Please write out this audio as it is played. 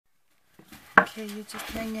Okay, you just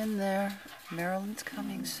hang in there. Marilyn's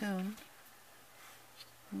coming soon.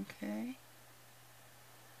 Okay.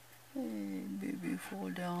 Hey, baby,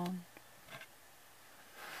 fall down.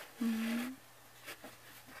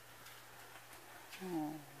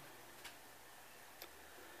 Oh.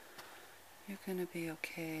 You're gonna be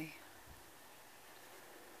okay.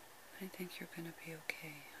 I think you're gonna be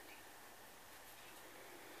okay,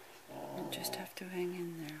 honey. You just have to hang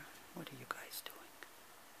in there. What are you guys doing?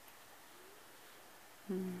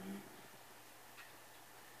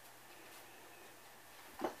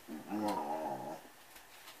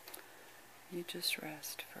 You just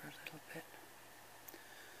rest for a little bit.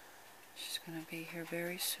 She's gonna be here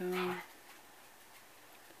very soon.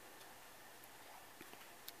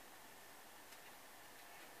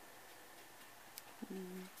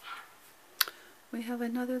 We have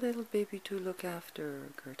another little baby to look after,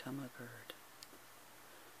 Gertama bird.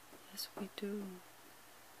 Yes, we do.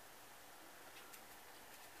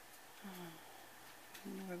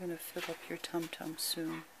 We're going to fill up your tum-tum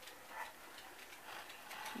soon.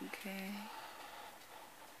 Okay.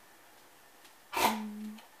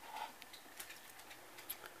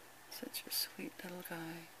 Such a sweet little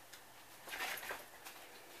guy.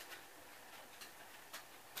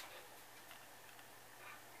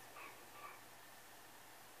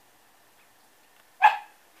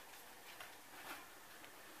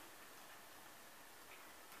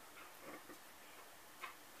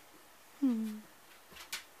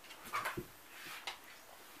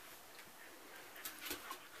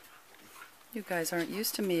 You guys aren't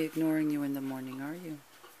used to me ignoring you in the morning, are you?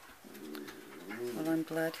 Well, I'm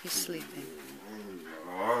glad he's sleeping.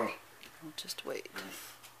 I'll just wait.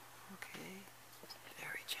 Okay.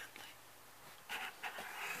 Very gently.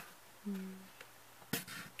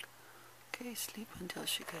 Okay, sleep until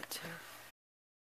she gets here.